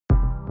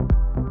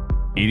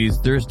It is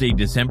Thursday,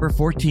 December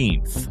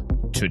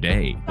 14th.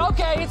 Today.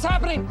 Okay, it's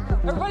happening.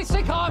 Everybody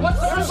stay calm. What's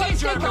the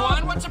procedure,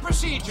 everyone? What's the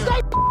procedure?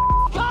 Stay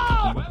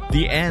calm!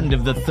 The end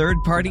of the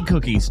third-party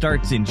cookie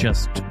starts in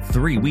just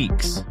 3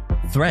 weeks.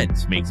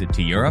 Threads makes it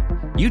to Europe.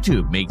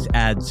 YouTube makes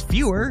ads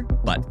fewer,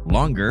 but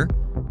longer.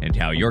 And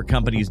how your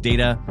company's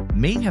data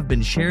may have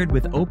been shared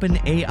with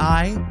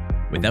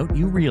OpenAI without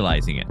you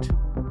realizing it.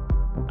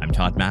 I'm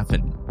Todd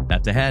Maffin.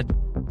 That's ahead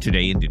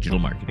today in digital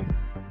marketing.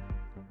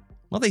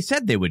 Well, they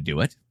said they would do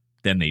it.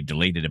 Then they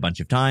delayed it a bunch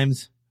of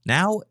times.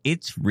 Now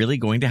it's really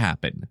going to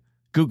happen.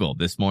 Google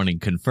this morning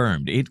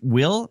confirmed it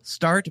will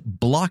start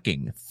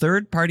blocking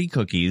third-party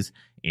cookies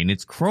in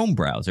its Chrome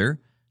browser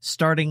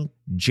starting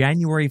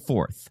January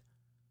 4th.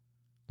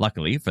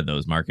 Luckily, for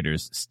those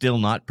marketers still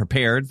not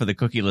prepared for the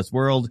cookieless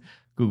world,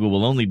 Google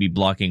will only be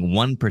blocking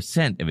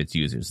 1% of its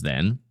users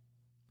then.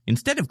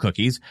 Instead of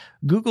cookies,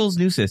 Google's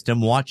new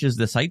system watches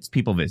the sites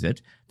people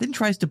visit, then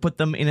tries to put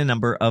them in a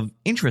number of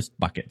interest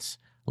buckets,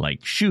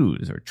 like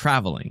shoes or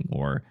traveling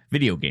or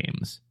video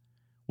games.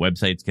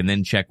 Websites can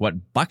then check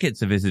what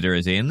buckets a visitor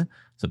is in,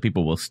 so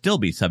people will still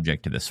be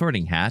subject to the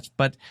sorting hat,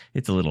 but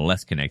it's a little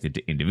less connected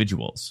to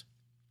individuals.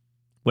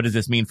 What does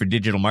this mean for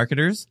digital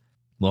marketers?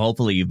 Well,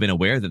 hopefully you've been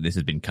aware that this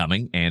has been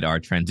coming and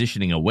are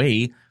transitioning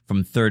away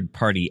from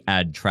third-party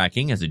ad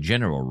tracking as a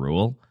general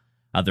rule.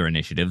 Other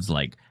initiatives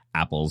like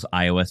Apple's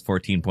iOS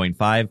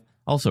 14.5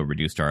 also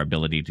reduced our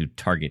ability to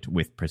target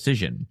with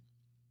precision.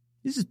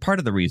 This is part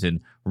of the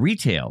reason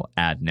retail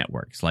ad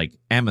networks like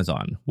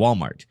Amazon,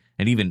 Walmart,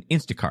 and even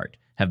Instacart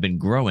have been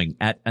growing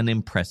at an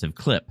impressive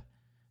clip.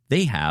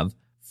 They have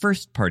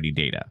first-party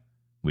data,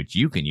 which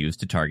you can use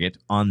to target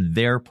on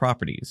their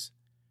properties.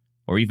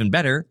 Or even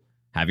better,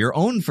 have your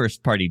own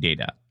first-party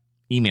data,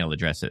 email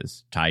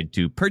addresses, tied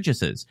to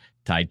purchases,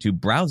 tied to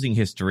browsing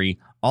history,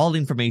 all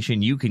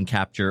information you can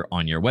capture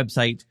on your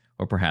website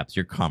or perhaps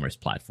your commerce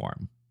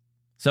platform.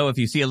 So if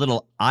you see a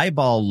little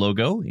eyeball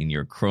logo in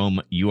your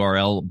Chrome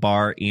URL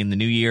bar in the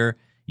new year,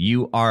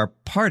 you are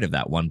part of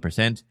that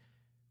 1%,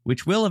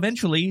 which will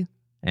eventually,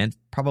 and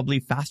probably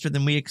faster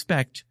than we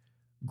expect,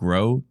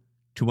 grow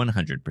to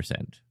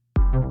 100%.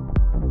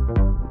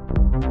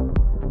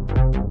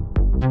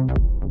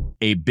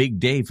 A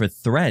big day for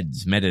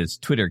Threads, Meta's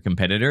Twitter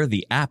competitor.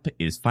 The app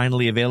is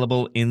finally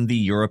available in the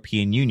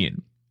European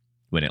Union.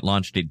 When it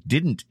launched, it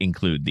didn't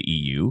include the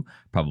EU,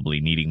 probably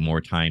needing more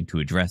time to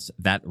address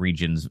that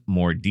region's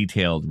more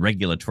detailed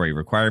regulatory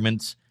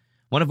requirements,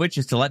 one of which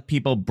is to let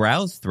people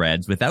browse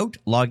Threads without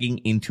logging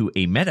into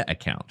a Meta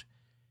account.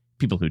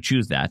 People who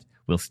choose that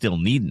will still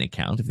need an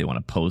account if they want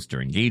to post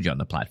or engage on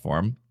the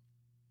platform.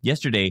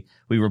 Yesterday,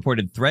 we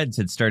reported Threads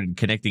had started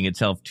connecting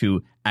itself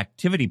to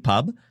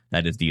ActivityPub,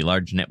 that is the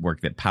large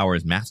network that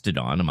powers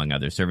Mastodon, among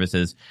other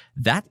services.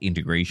 That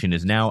integration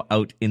is now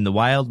out in the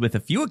wild with a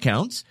few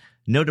accounts,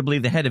 notably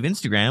the head of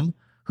Instagram,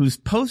 whose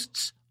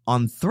posts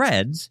on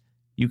Threads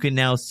you can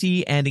now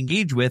see and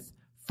engage with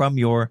from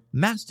your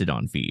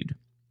Mastodon feed.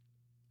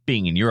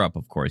 Being in Europe,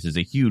 of course, is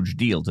a huge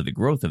deal to the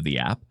growth of the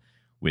app,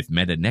 with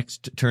Meta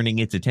next turning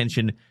its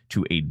attention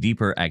to a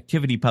deeper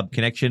ActivityPub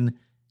connection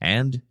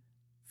and,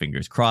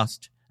 fingers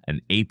crossed,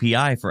 an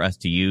API for us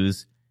to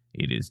use.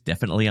 It is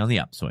definitely on the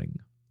upswing.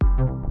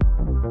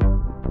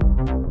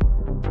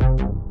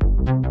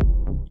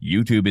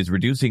 YouTube is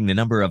reducing the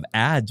number of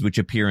ads which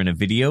appear in a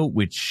video,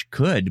 which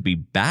could be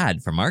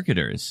bad for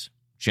marketers.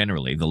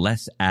 Generally, the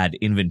less ad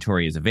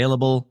inventory is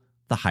available,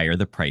 the higher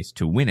the price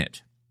to win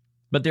it.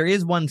 But there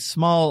is one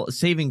small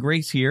saving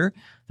grace here.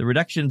 The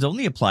reductions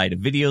only apply to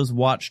videos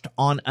watched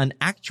on an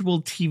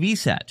actual TV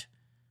set.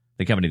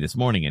 The company this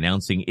morning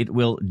announcing it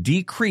will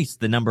decrease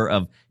the number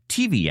of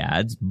TV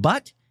ads,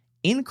 but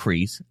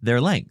increase their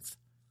length.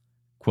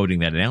 Quoting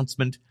that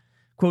announcement,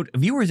 quote,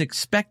 viewers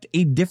expect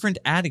a different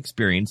ad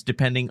experience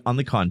depending on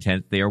the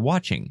content they are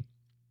watching.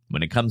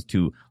 When it comes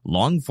to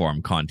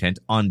long-form content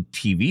on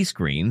TV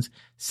screens,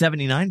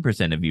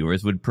 79% of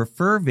viewers would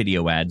prefer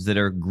video ads that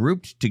are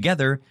grouped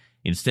together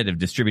instead of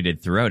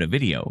distributed throughout a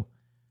video.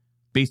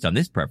 Based on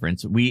this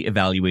preference, we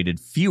evaluated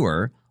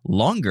fewer,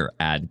 longer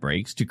ad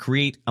breaks to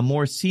create a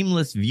more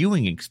seamless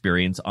viewing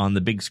experience on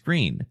the big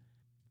screen.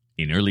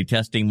 In early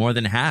testing, more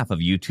than half of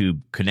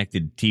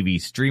YouTube-connected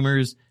TV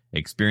streamers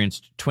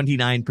experienced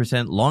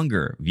 29%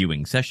 longer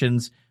viewing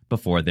sessions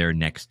before their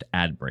next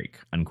ad break,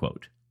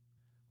 unquote.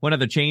 One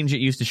other change,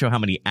 it used to show how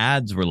many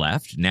ads were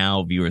left.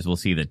 Now viewers will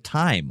see the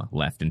time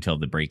left until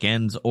the break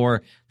ends,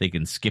 or they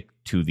can skip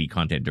to the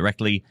content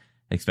directly.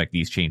 Expect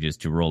these changes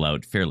to roll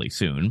out fairly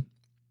soon.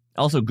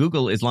 Also,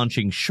 Google is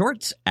launching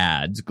Shorts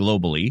ads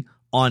globally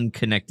on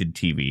connected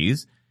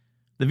TVs.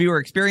 The viewer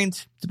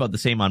experience is about the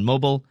same on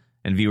mobile,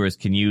 and viewers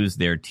can use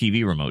their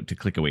TV remote to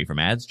click away from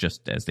ads,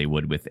 just as they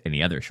would with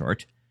any other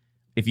short.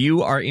 If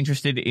you are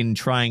interested in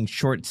trying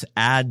Shorts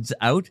ads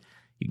out,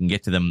 you can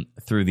get to them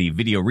through the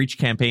Video Reach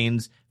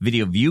campaigns,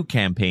 Video View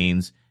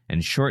campaigns,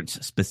 and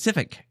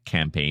Shorts-specific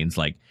campaigns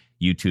like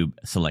YouTube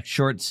Select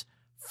Shorts,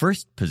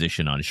 First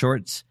Position on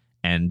Shorts,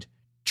 and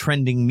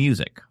Trending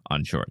Music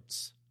on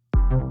Shorts.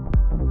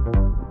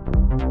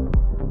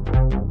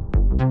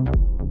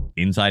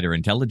 Insider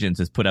Intelligence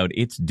has put out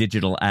its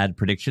digital ad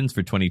predictions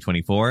for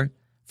 2024.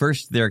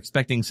 First, they're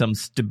expecting some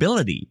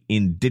stability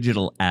in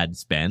digital ad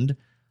spend,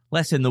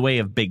 less in the way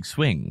of big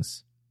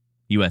swings.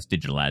 U.S.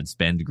 digital ad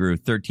spend grew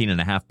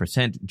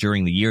 13.5%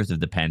 during the years of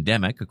the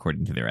pandemic,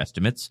 according to their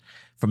estimates.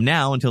 From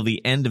now until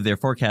the end of their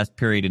forecast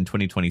period in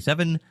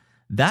 2027,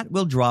 that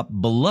will drop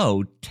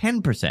below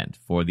 10%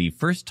 for the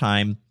first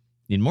time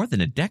in more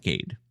than a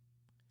decade.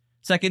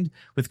 Second,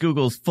 with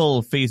Google's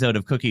full phase-out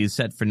of cookies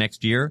set for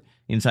next year,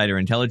 Insider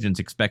Intelligence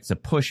expects a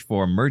push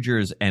for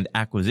mergers and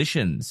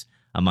acquisitions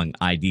among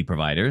ID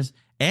providers,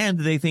 and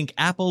they think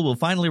Apple will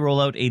finally roll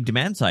out a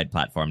demand-side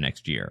platform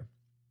next year.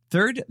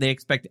 Third, they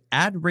expect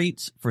ad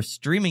rates for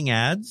streaming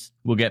ads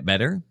will get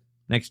better.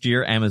 Next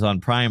year, Amazon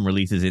Prime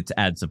releases its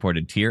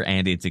ad-supported tier,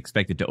 and it's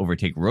expected to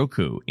overtake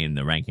Roku in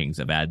the rankings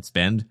of ad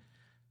spend.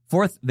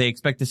 Fourth, they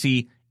expect to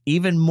see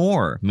even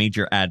more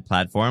major ad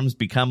platforms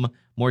become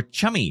more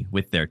chummy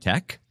with their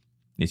tech.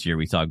 This year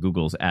we saw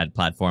Google's ad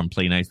platform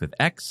play nice with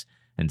X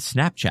and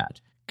Snapchat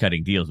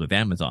cutting deals with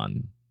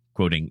Amazon.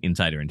 Quoting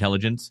Insider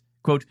Intelligence,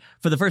 quote,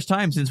 "For the first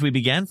time since we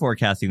began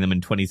forecasting them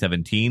in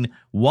 2017,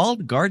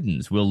 walled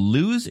gardens will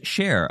lose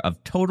share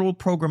of total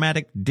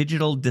programmatic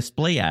digital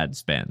display ad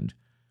spend.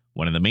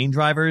 One of the main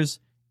drivers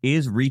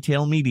is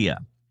retail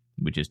media,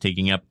 which is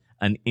taking up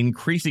an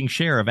increasing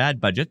share of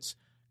ad budgets,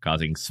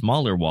 causing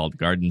smaller walled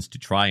gardens to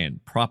try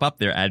and prop up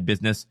their ad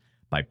business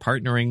by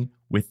partnering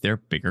with their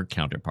bigger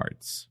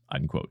counterparts,"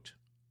 unquote.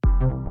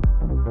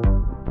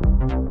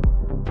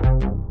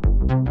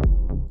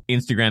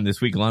 Instagram this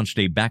week launched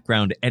a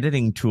background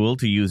editing tool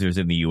to users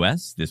in the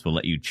US. This will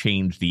let you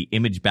change the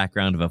image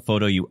background of a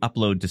photo you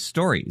upload to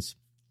stories.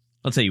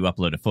 Let's say you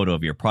upload a photo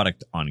of your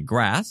product on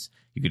grass.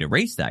 You could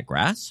erase that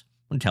grass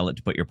and tell it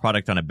to put your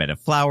product on a bed of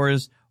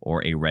flowers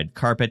or a red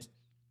carpet.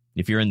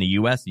 If you're in the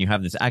US and you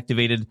have this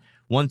activated,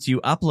 once you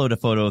upload a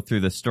photo through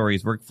the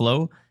Stories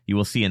workflow, you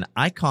will see an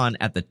icon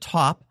at the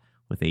top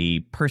with a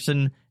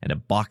person and a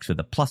box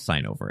with a plus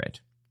sign over it.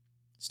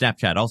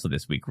 Snapchat also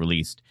this week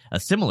released a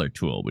similar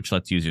tool which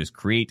lets users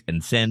create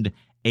and send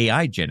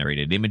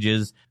AI-generated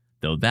images,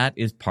 though that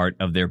is part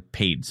of their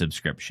paid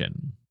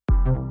subscription.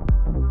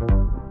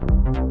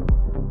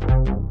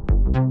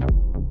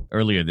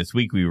 Earlier this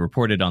week, we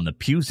reported on the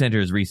Pew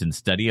Center's recent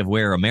study of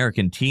where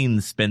American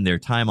teens spend their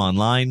time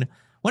online.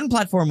 One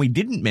platform we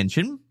didn't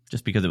mention,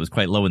 just because it was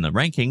quite low in the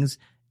rankings,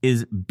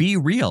 is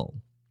BeReal.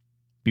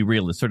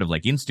 BeReal is sort of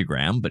like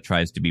Instagram, but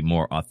tries to be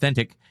more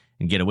authentic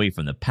and get away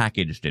from the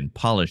packaged and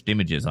polished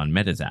images on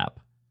Meta's app.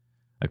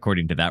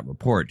 According to that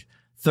report,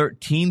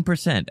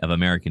 13% of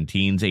American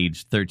teens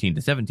aged 13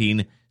 to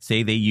 17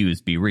 say they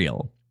use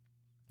BeReal.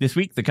 This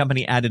week, the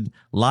company added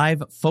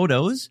live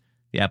photos.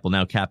 The app will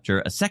now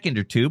capture a second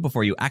or two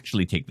before you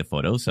actually take the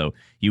photo, so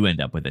you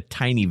end up with a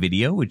tiny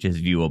video, which is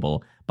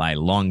viewable by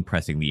long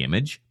pressing the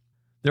image.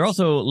 They're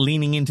also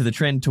leaning into the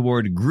trend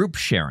toward group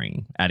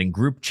sharing, adding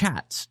group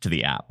chats to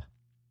the app.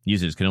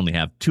 Users can only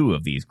have 2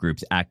 of these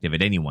groups active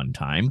at any one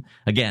time,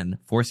 again,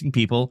 forcing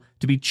people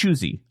to be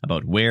choosy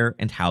about where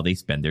and how they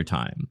spend their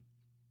time.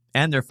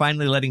 And they're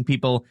finally letting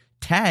people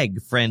tag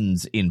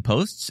friends in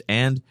posts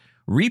and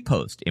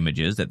repost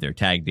images that they're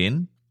tagged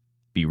in.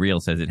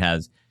 BeReal says it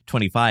has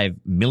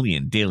 25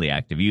 million daily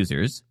active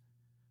users.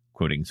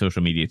 Quoting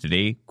Social Media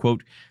Today,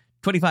 quote,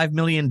 25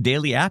 million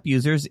daily app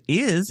users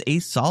is a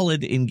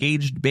solid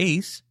engaged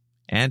base,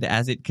 and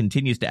as it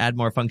continues to add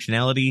more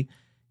functionality,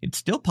 it's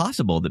still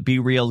possible that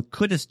BeReal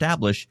could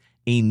establish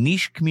a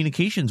niche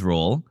communications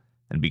role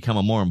and become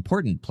a more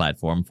important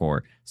platform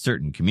for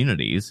certain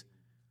communities,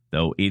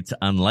 though it's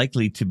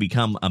unlikely to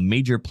become a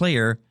major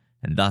player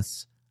and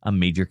thus a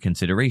major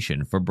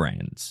consideration for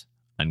brands,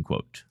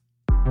 unquote.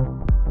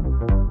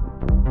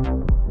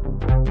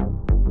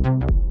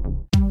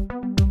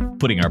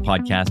 Putting our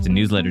podcast and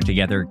newsletter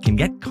together can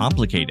get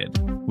complicated.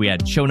 We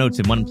had show notes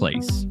in one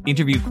place,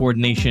 interview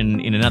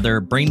coordination in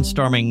another,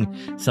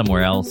 brainstorming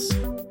somewhere else.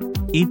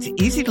 It's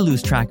easy to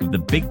lose track of the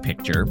big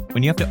picture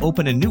when you have to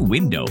open a new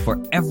window for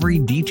every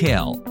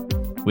detail.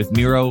 With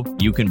Miro,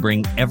 you can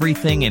bring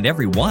everything and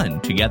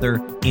everyone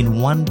together in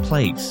one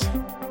place,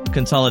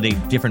 consolidate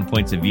different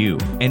points of view,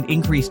 and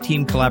increase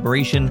team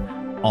collaboration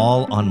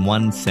all on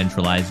one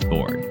centralized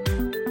board.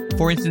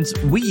 For instance,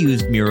 we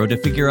used Miro to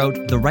figure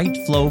out the right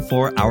flow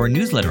for our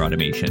newsletter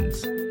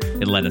automations.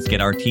 It let us get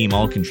our team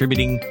all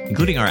contributing,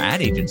 including our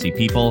ad agency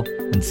people,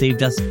 and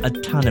saved us a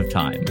ton of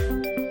time.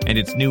 And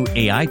its new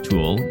AI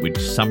tool, which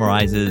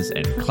summarizes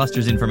and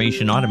clusters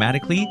information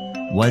automatically,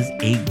 was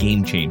a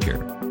game changer.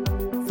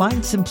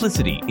 Find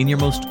simplicity in your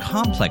most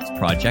complex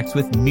projects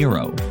with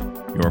Miro.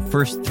 Your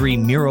first 3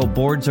 Miro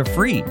boards are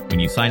free when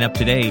you sign up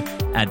today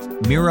at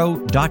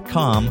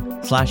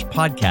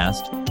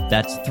Miro.com/podcast.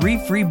 That's 3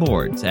 free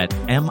boards at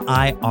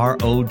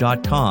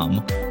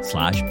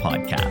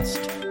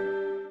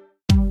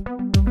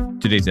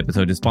Miro.com/podcast. Today's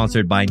episode is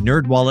sponsored by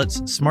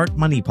NerdWallet's Smart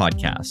Money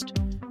Podcast.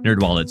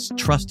 NerdWallet's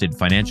trusted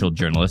financial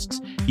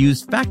journalists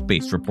use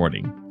fact-based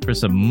reporting for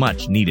some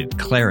much-needed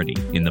clarity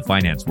in the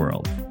finance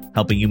world,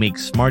 helping you make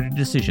smarter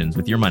decisions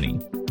with your money.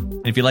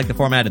 And if you like the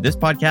format of this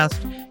podcast,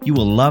 you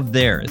will love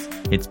theirs.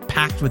 It's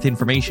packed with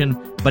information,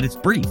 but it's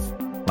brief.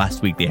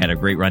 Last week, they had a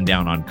great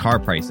rundown on car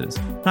prices.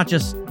 Not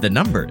just the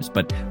numbers,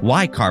 but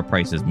why car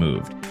prices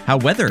moved, how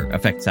weather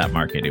affects that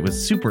market. It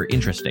was super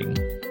interesting.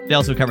 They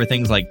also cover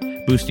things like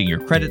boosting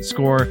your credit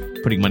score,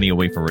 putting money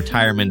away for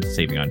retirement,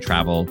 saving on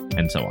travel,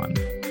 and so on.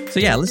 So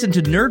yeah, listen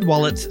to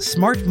NerdWallet's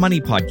Smart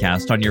Money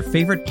podcast on your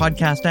favorite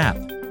podcast app.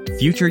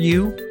 Future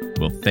you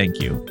will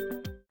thank you.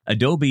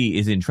 Adobe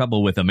is in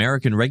trouble with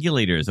American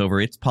regulators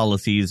over its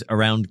policies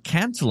around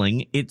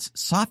canceling its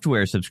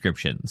software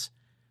subscriptions.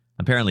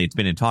 Apparently, it's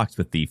been in talks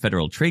with the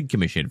Federal Trade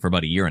Commission for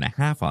about a year and a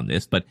half on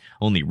this, but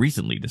only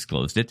recently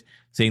disclosed it,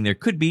 saying there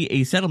could be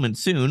a settlement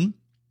soon,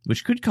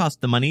 which could cost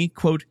the money,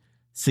 quote,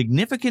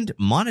 significant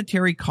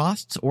monetary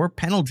costs or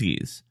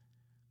penalties.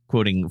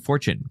 Quoting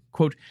Fortune,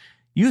 quote,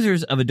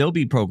 users of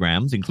Adobe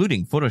programs,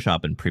 including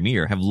Photoshop and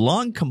Premiere, have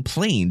long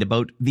complained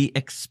about the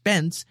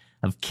expense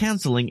of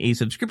canceling a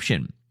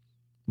subscription,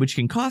 which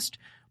can cost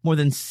more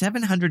than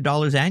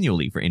 $700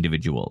 annually for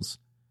individuals.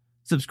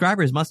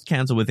 Subscribers must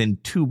cancel within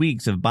 2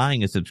 weeks of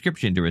buying a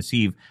subscription to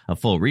receive a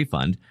full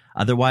refund.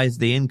 Otherwise,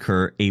 they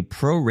incur a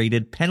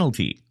prorated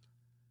penalty.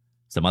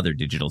 Some other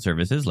digital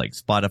services like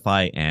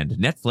Spotify and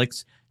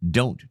Netflix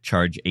don't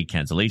charge a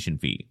cancellation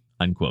fee,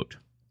 unquote.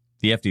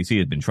 The FTC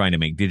has been trying to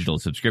make digital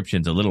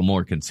subscriptions a little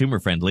more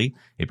consumer-friendly.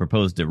 It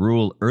proposed a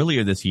rule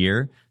earlier this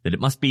year that it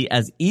must be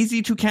as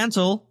easy to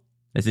cancel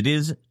as it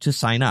is to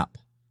sign up.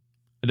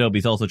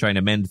 Adobe's also trying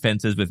to mend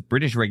fences with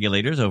British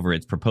regulators over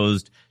its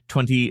proposed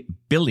 $20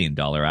 billion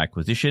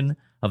acquisition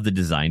of the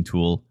design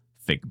tool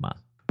Figma.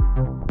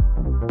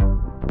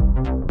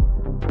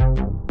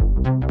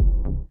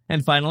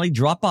 And finally,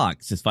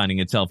 Dropbox is finding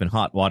itself in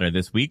hot water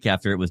this week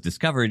after it was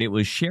discovered it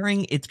was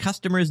sharing its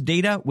customers'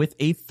 data with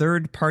a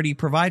third-party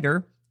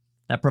provider.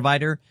 That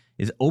provider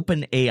is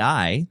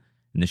OpenAI,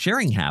 and the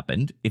sharing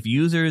happened if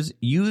users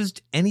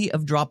used any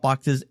of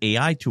Dropbox's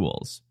AI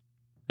tools.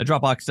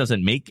 Dropbox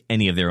doesn't make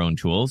any of their own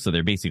tools, so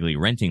they're basically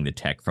renting the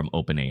tech from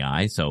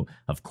OpenAI. So,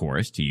 of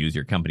course, to use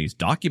your company's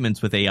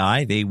documents with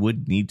AI, they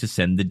would need to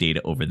send the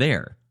data over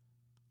there.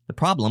 The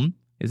problem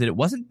is that it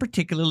wasn't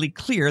particularly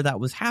clear that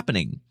was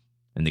happening,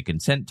 and the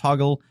consent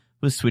toggle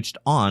was switched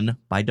on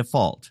by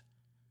default.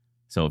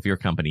 So if your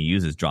company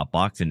uses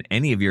Dropbox and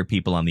any of your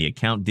people on the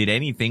account did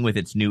anything with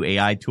its new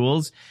AI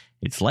tools,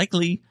 it's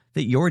likely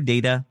that your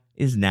data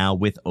is now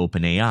with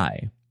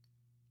OpenAI.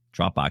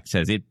 Dropbox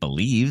says it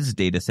believes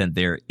data sent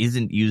there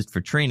isn't used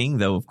for training,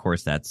 though, of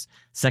course, that's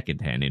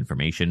secondhand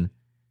information.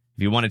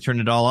 If you want to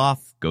turn it all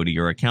off, go to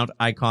your account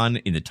icon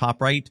in the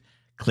top right,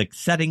 click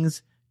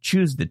Settings,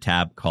 choose the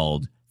tab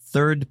called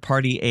Third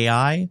Party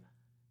AI,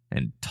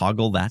 and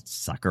toggle that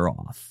sucker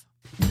off.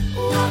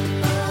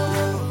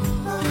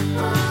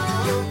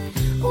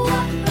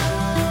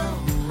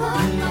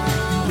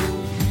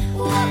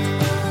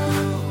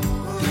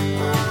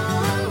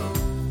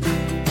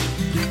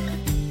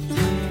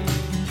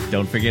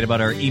 Don't forget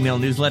about our email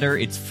newsletter.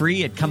 It's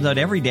free. It comes out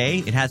every day.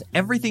 It has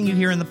everything you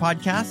hear in the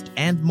podcast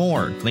and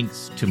more.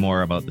 Links to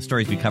more about the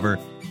stories we cover,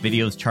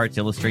 videos, charts,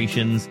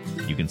 illustrations.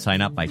 You can sign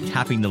up by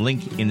tapping the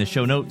link in the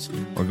show notes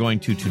or going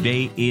to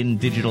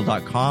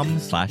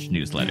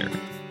todayindigital.com/newsletter.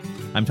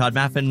 I'm Todd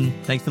Maffin.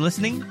 Thanks for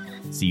listening.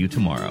 See you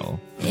tomorrow.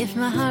 If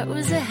my heart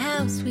was a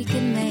house, we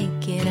could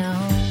make it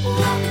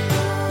all.